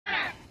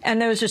And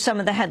those are some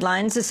of the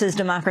headlines. This is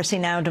Democracy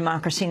Now!,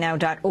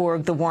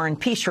 democracynow.org, The War and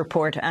Peace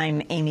Report.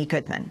 I'm Amy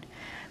Goodman.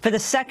 For the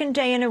second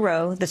day in a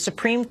row, the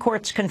Supreme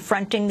Court's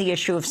confronting the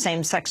issue of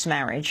same-sex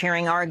marriage,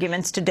 hearing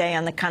arguments today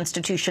on the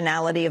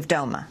constitutionality of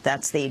DOMA.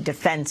 That's the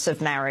Defense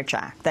of Marriage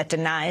Act that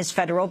denies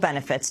federal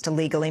benefits to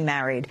legally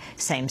married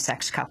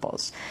same-sex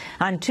couples.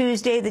 On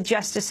Tuesday, the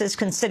justices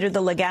considered the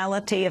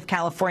legality of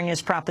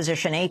California's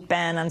Proposition 8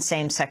 ban on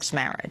same-sex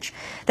marriage.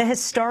 The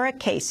historic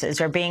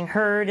cases are being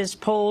heard as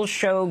polls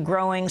show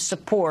growing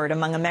support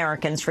among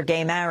Americans for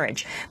gay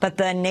marriage. But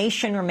the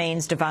nation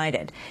remains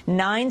divided.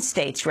 9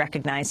 states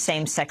recognize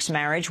same-sex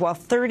marriage, while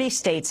 30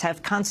 states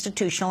have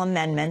constitutional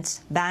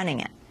amendments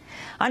banning it.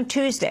 On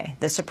Tuesday,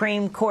 the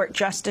Supreme Court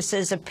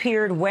justices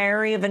appeared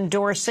wary of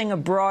endorsing a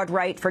broad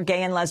right for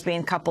gay and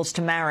lesbian couples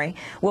to marry.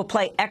 We'll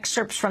play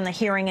excerpts from the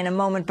hearing in a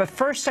moment, but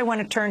first I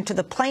want to turn to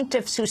the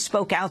plaintiffs who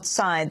spoke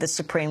outside the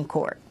Supreme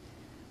Court.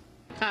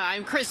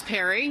 I'm Chris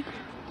Perry,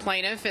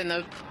 plaintiff in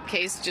the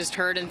case just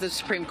heard in the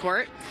Supreme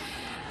Court.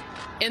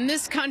 In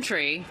this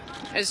country,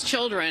 as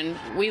children,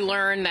 we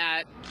learn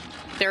that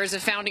there is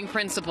a founding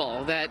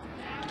principle that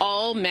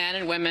all men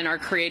and women are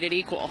created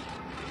equal.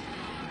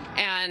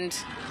 And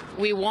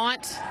we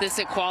want this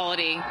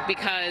equality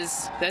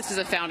because this is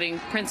a founding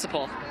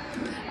principle.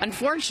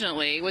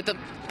 Unfortunately, with the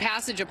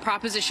passage of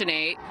Proposition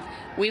 8,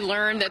 we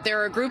learned that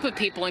there are a group of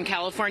people in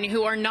California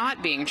who are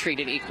not being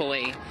treated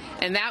equally.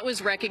 And that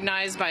was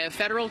recognized by a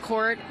federal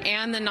court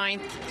and the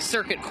Ninth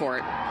Circuit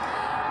Court.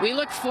 We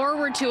look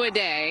forward to a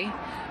day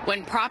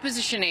when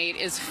Proposition 8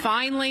 is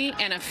finally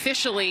and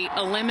officially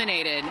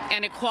eliminated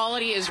and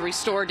equality is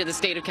restored to the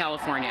state of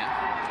California.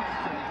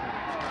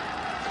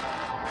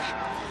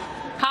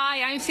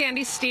 Hi, I'm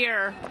Sandy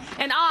Steer,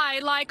 and I,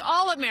 like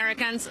all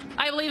Americans,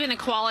 I believe in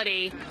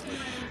equality.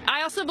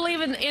 I also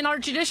believe in our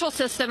judicial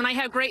system, and I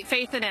have great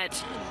faith in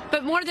it.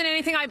 But more than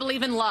anything, I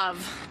believe in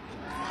love.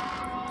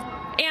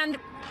 And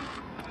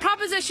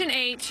Proposition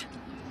 8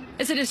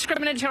 is a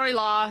discriminatory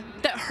law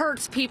that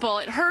hurts people.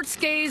 It hurts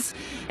gays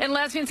and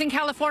lesbians in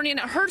California, and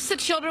it hurts the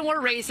children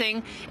we're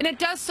raising, and it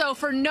does so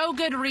for no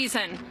good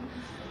reason.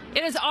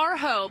 It is our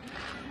hope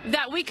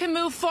that we can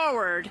move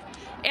forward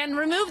and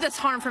remove this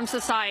harm from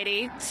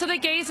society so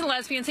that gays and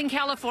lesbians in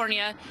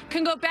California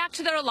can go back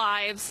to their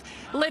lives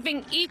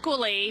living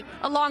equally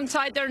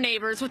alongside their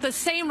neighbors with the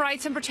same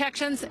rights and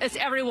protections as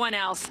everyone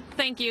else.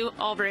 Thank you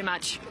all very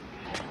much.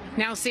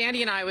 Now,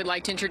 Sandy and I would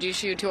like to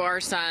introduce you to our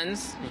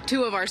sons,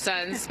 2 of our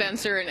sons,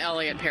 Spencer and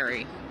Elliot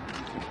Perry.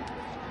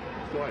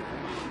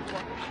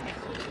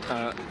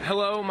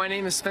 Hello, my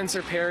name is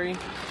Spencer Perry.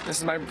 This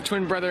is my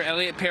twin brother,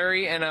 Elliot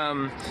Perry,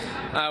 and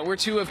we're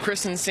 2 of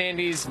Chris and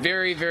Sandy's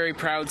very, very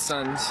proud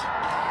sons.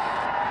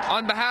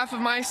 On behalf of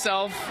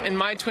myself and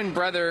my twin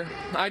brother,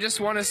 I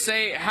just want to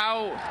say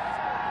how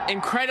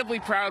incredibly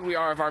proud we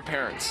are of our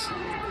parents.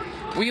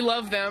 We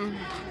love them.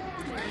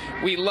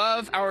 We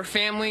love our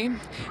family,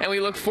 and we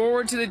look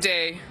forward to the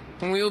day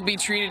when we will be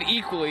treated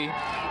equally,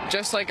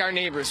 just like our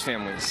neighbors'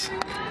 families.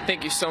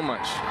 Thank you so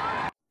much.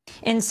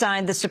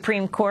 Inside the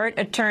Supreme Court,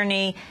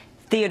 attorney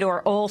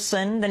Theodore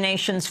Olson, the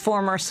nation's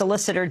former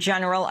Solicitor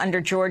General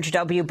under George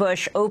W.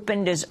 Bush,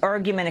 opened his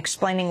argument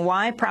explaining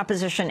why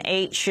Proposition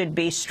 8 should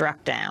be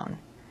struck down.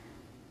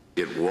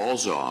 It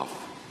walls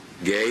off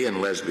gay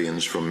and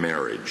lesbians from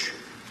marriage,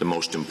 the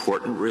most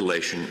important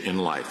relation in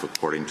life,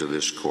 according to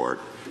this court,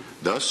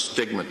 thus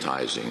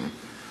stigmatizing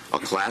a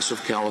class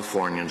of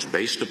Californians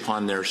based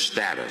upon their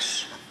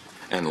status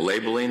and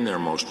labeling their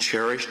most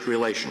cherished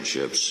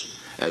relationships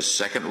as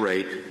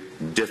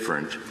second-rate,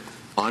 different,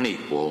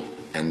 unequal,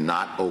 and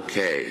not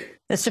okay.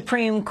 The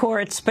Supreme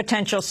Court's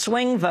potential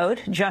swing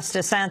vote,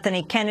 Justice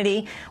Anthony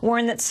Kennedy,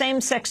 warned that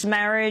same-sex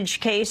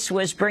marriage case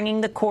was bringing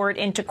the court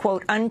into,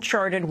 quote,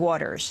 uncharted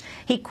waters.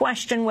 He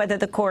questioned whether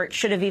the court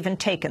should have even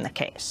taken the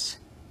case.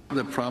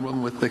 The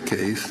problem with the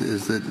case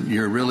is that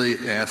you're really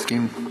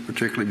asking,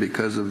 particularly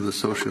because of the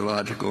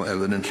sociological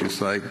evidence you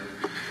cite,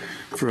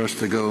 for us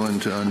to go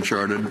into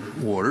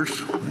uncharted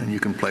waters, and you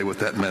can play with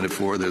that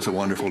metaphor. There's a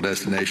wonderful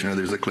destination, or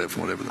there's a cliff,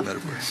 whatever the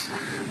metaphor is.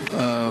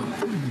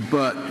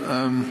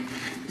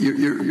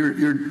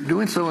 You're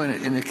doing so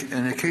in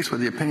a case where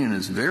the opinion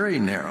is very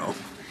narrow.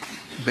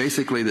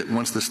 Basically, that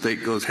once the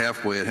state goes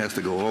halfway, it has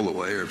to go all the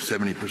way, or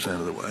 70%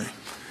 of the way.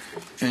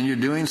 And you're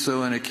doing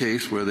so in a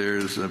case where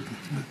there's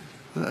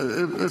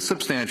a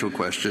substantial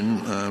question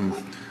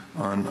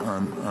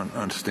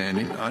on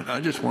standing. I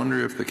just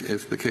wonder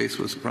if the case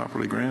was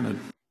properly granted.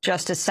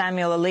 Justice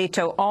Samuel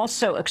Alito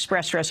also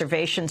expressed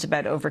reservations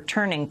about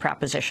overturning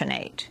Proposition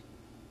 8.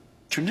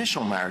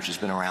 Traditional marriage has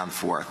been around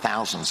for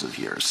thousands of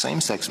years.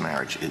 Same-sex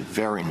marriage is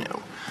very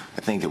new.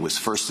 I think it was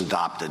first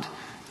adopted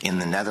in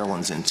the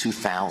Netherlands in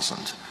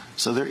 2000.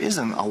 So there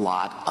isn't a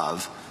lot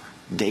of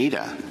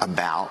data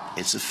about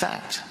its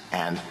effect.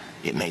 And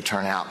it may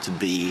turn out to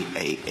be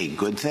a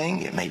good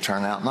thing. It may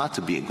turn out not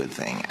to be a good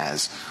thing,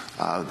 as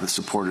the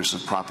supporters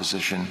of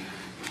Proposition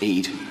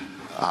 8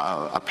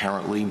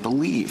 apparently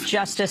believe.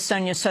 Justice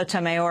Sonia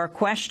Sotomayor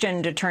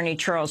questioned Attorney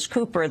Charles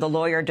Cooper, the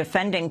lawyer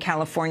defending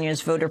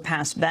California's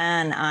voter-pass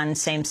ban on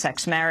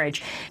same-sex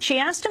marriage. She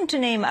asked him to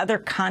name other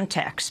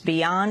contexts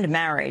beyond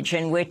marriage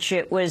in which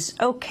it was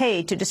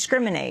okay to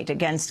discriminate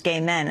against gay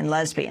men and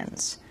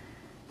lesbians.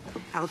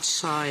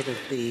 Outside of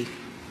the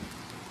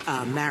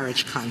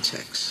marriage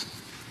context,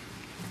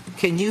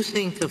 can you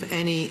think of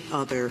any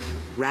other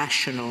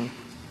rational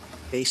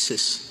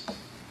basis,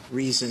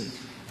 reason,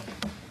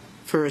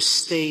 for a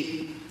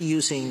state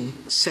using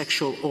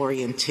sexual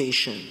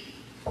orientation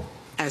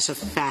as a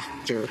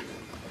factor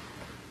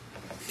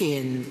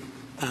in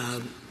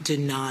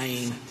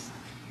denying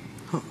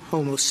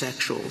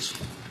homosexuals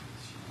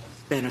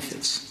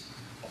benefits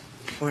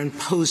or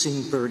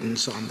imposing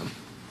burdens on them?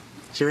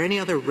 Is there any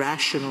other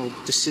rational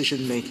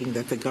decision-making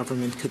that the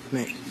government could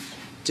make?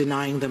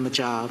 Denying them a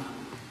job,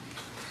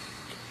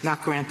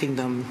 not granting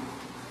them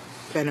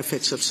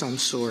benefits of some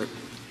sort,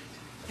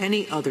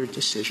 any other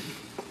decision?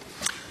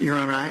 Your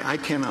Honor, I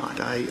cannot.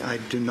 I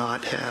do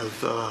not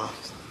have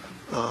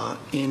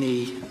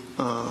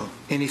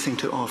anything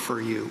to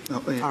offer you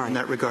in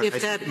that regard.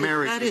 If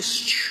that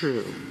is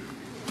true,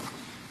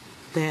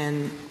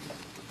 then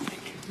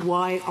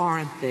why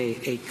aren't they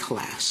a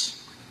class?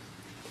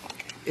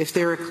 If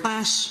they're a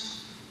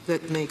class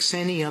that makes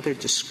any other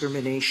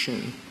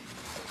discrimination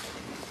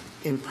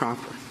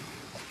improper,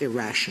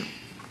 irrational,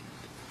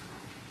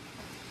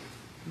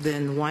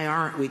 then why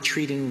aren't we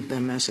treating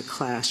them as a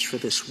class for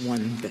this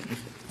one benefit?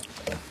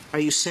 Are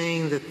you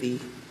saying that the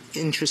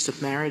interest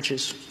of marriage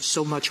is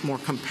so much more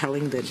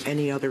compelling than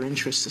any other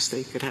interest the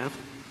state could have?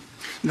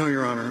 No,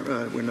 Your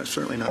Honor, we're not,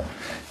 certainly not.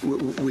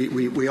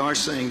 We are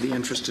saying the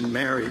interest in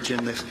marriage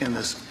and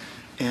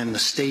the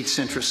state's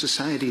interest,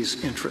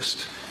 society's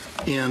interest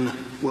in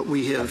what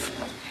we have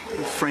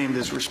framed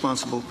as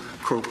responsible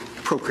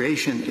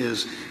procreation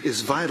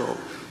is vital.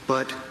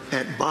 But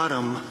at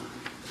bottom,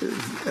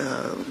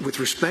 with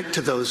respect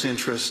to those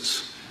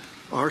interests,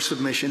 our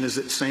submission is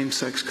that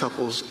same-sex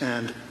couples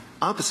and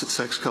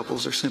opposite-sex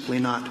couples are simply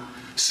not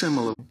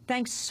similar.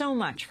 Thanks so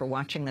much for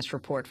watching this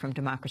report from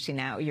Democracy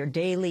Now!, your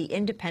daily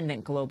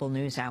independent global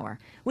news hour.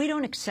 We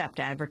don't accept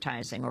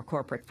advertising or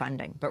corporate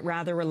funding, but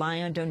rather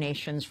rely on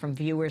donations from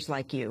viewers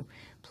like you.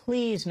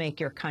 Please make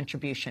your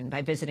contribution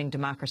by visiting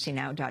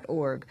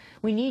democracynow.org.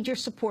 We need your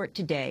support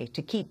today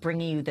to keep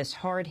bringing you this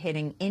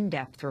hard-hitting,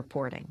 in-depth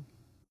reporting.